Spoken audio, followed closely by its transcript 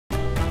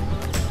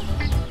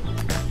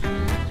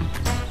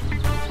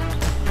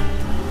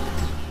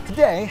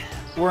Today,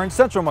 we're in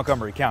central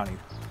Montgomery County.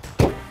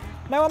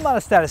 Now, I'm not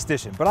a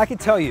statistician, but I can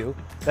tell you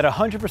that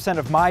 100%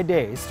 of my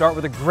days start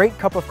with a great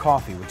cup of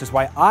coffee, which is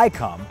why I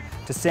come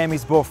to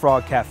Sammy's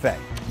Bullfrog Cafe.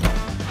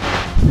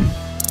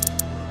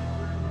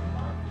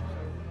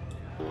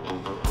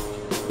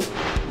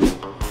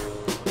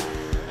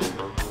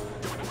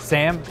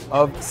 Sam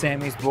of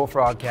Sammy's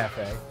Bullfrog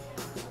Cafe.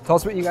 Tell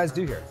us what you guys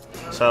do here.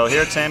 So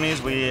here at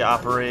Sammy's, we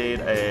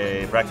operate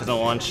a breakfast and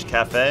lunch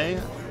cafe.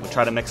 We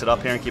try to mix it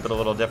up here and keep it a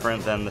little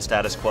different than the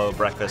status quo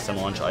breakfast and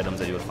lunch items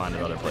that you would find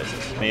at other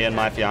places. Me and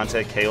my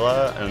fiance,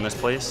 Kayla, own this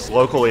place.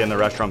 Locally in the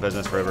restaurant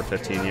business for over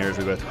 15 years.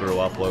 We both grew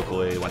up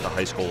locally, went to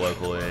high school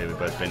locally. We've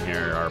both been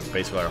here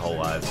basically our whole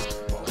lives.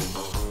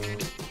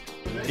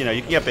 You know,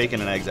 you can get bacon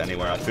and eggs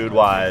anywhere.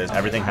 Food-wise,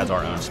 everything has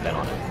our own spin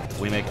on it.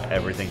 We make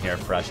everything here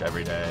fresh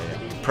every day.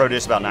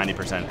 Produce, about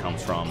 90%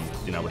 comes from,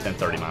 you know, within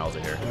 30 miles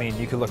of here. I mean,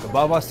 you can look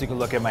above us, you can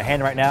look at my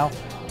hand right now.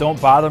 Don't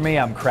bother me,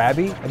 I'm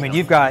crabby. I mean,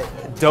 you've got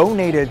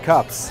donated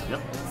cups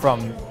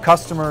from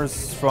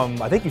customers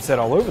from, I think you said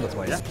all over the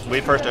place. Yeah.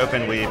 We first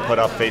opened, we put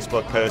up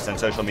Facebook posts and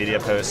social media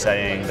posts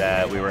saying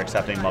that we were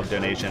accepting mug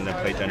donations and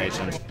plate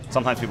donations.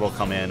 Sometimes people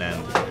come in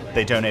and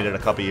they donated a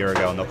cup a year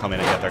ago and they'll come in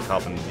and get their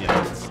cup and, you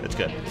know, it's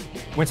good.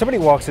 When somebody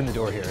walks in the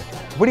door here,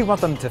 what do you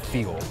want them to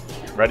feel?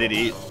 Ready to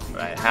eat,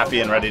 right?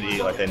 Happy and ready to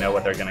eat, like they know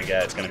what they're gonna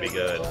get, it's gonna be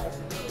good.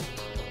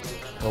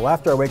 Well,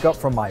 after I wake up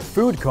from my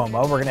food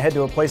coma, we're gonna head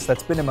to a place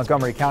that's been in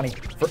Montgomery County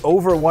for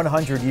over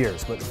 100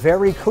 years, but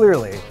very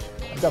clearly,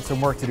 I've got some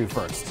work to do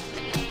first.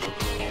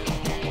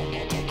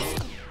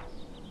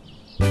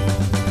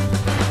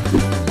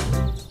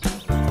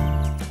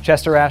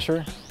 Chester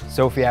Asher,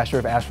 Sophie Asher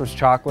of Asher's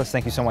Chocolates,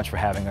 thank you so much for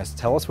having us.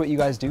 Tell us what you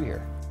guys do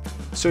here.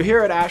 So here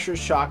at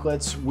Asher's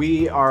Chocolates,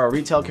 we are a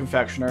retail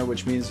confectioner,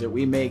 which means that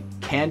we make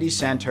candy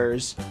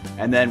centers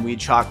and then we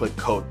chocolate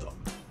coat them.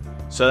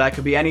 So that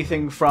could be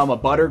anything from a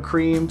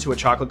buttercream to a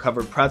chocolate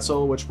covered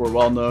pretzel, which we're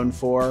well known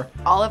for.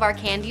 All of our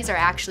candies are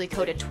actually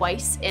coated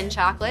twice in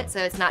chocolate, so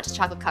it's not just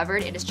chocolate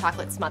covered, it is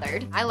chocolate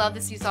smothered. I love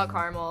the sea salt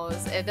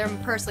caramels. They're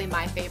personally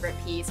my favorite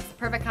piece. It's the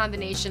perfect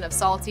combination of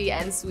salty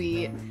and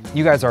sweet.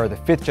 You guys are the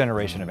 5th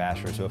generation of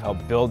Ashers who have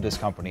helped build this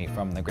company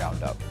from the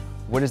ground up.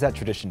 What does that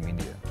tradition mean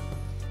to you?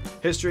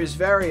 History is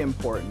very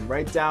important,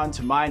 right down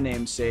to my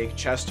namesake,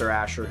 Chester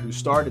Asher, who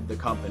started the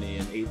company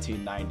in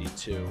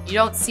 1892. You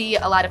don't see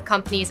a lot of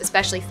companies,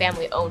 especially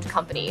family-owned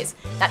companies,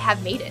 that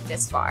have made it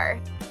this far.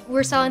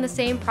 We're selling the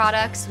same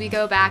products. We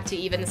go back to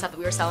even the stuff that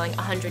we were selling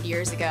 100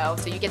 years ago,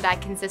 so you get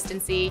that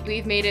consistency.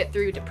 We've made it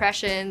through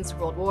depressions,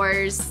 world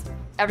wars.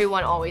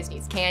 Everyone always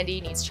needs candy,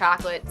 needs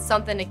chocolate,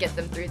 something to get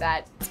them through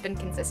that. It's been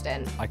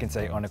consistent. I can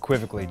say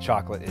unequivocally,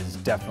 chocolate is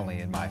definitely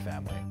in my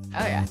family.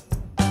 Oh yeah.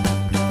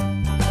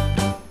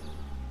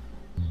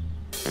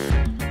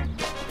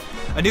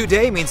 A new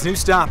day means new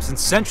stops in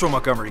central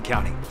Montgomery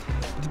County.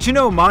 Did you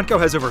know Montco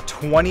has over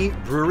 20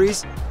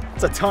 breweries?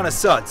 That's a ton of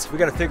suds. We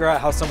gotta figure out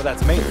how some of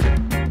that's made.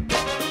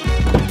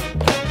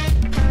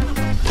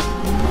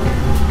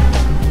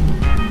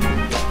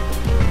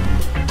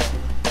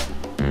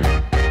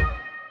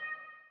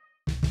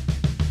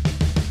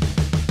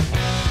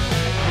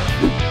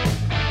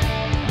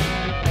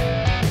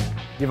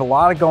 You have a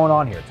lot going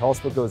on here. Tell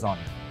us what goes on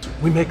here.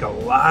 We make a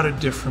lot of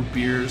different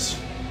beers.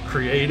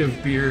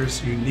 Creative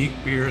beers, unique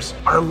beers.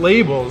 Our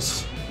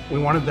labels, we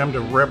wanted them to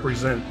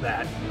represent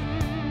that.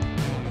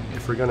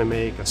 If we're going to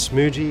make a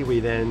smoothie, we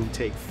then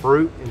take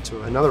fruit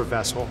into another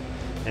vessel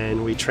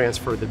and we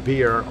transfer the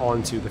beer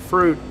onto the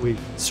fruit. We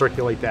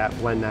circulate that,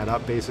 blend that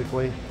up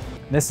basically.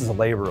 This is a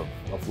labor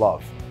of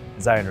love,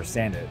 as I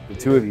understand it. The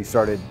two of you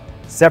started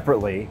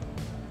separately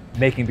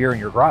making beer in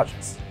your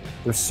garages.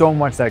 There's so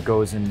much that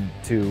goes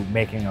into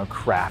making a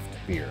craft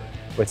beer,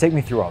 but take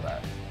me through all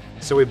that.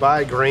 So we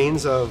buy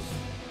grains of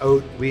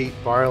oat, wheat,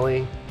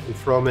 barley, we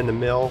throw them in the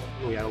mill.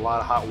 We add a lot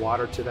of hot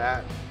water to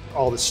that.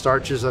 All the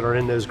starches that are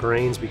in those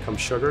grains become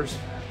sugars.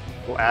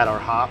 We'll add our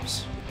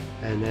hops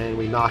and then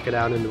we knock it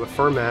out into a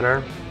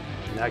fermenter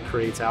and that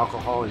creates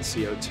alcohol and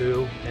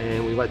CO2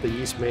 and we let the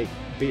yeast make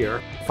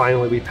beer.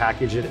 Finally, we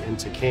package it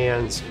into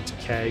cans, into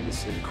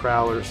kegs, into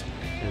crowlers,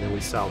 and then we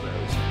sell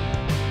those.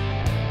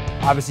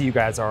 Obviously, you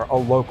guys are a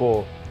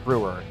local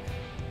brewer.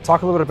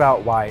 Talk a little bit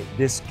about why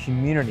this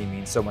community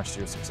means so much to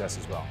your success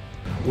as well.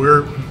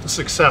 We're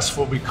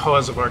successful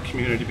because of our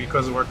community,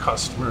 because of our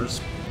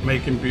customers.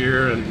 Making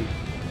beer and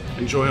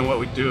enjoying what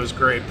we do is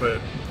great,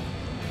 but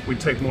we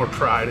take more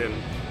pride in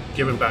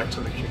giving back to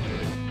the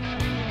community.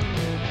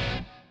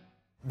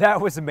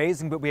 That was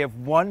amazing, but we have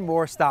one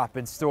more stop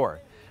in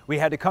store. We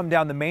had to come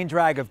down the main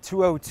drag of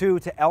 202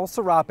 to El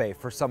Serape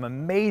for some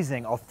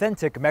amazing,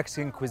 authentic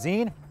Mexican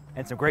cuisine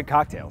and some great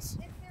cocktails.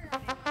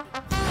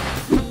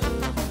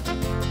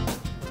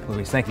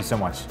 Luis, thank you so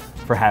much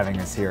for having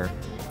us here.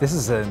 This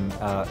is,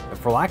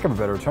 for lack of a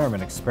better term,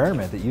 an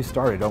experiment that you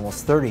started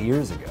almost 30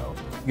 years ago.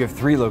 You have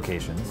 3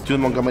 locations. 2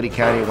 in Montgomery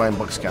County, 1 in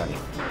Bucks County.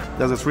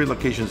 Those are 3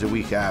 locations that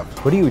we have.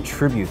 What do you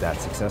attribute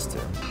that success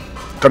to?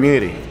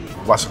 Community.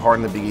 It was hard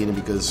in the beginning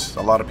because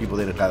a lot of people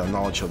didn't have the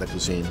knowledge of the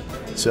cuisine.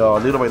 So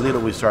little by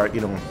little we start,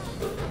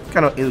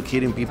 kind of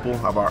educating people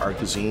about our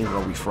cuisine,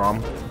 where we're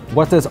from.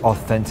 What does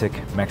authentic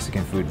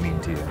Mexican food mean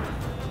to you?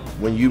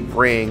 When you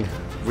bring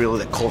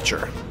really the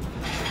culture,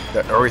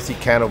 the earthy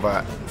kind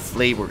of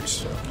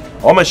flavors.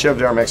 All my chefs,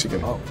 they are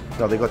Mexican. Oh.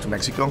 No, they go to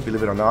Mexico,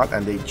 believe it or not,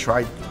 and they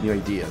try new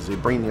ideas. They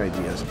bring new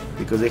ideas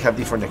because they have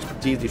different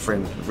expertise,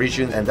 different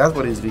regions, and that's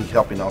what is really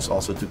helping us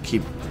also to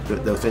keep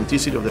the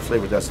authenticity of the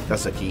flavor. That's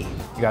the key.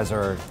 You guys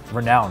are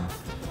renowned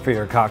for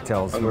your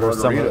cocktails. And What are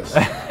some of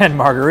margaritas. and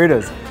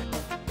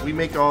margaritas. We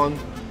make on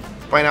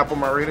pineapple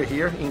margarita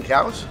here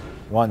in-house.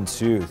 1,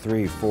 2,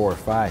 3, 4,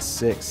 5,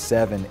 6,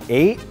 7,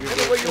 8.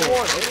 Any way you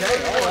want, okay,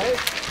 all right.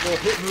 Little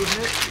hip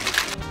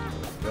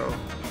movement. Go.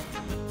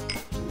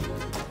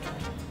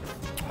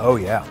 Oh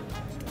yeah,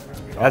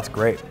 that's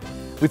great.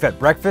 We've had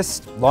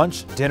breakfast,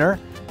 lunch, dinner,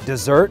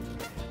 dessert,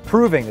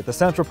 proving that the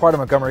central part of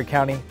Montgomery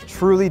County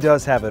truly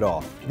does have it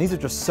all. And these are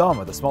just some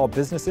of the small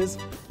businesses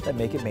that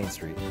make it Main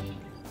Street.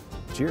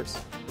 Cheers.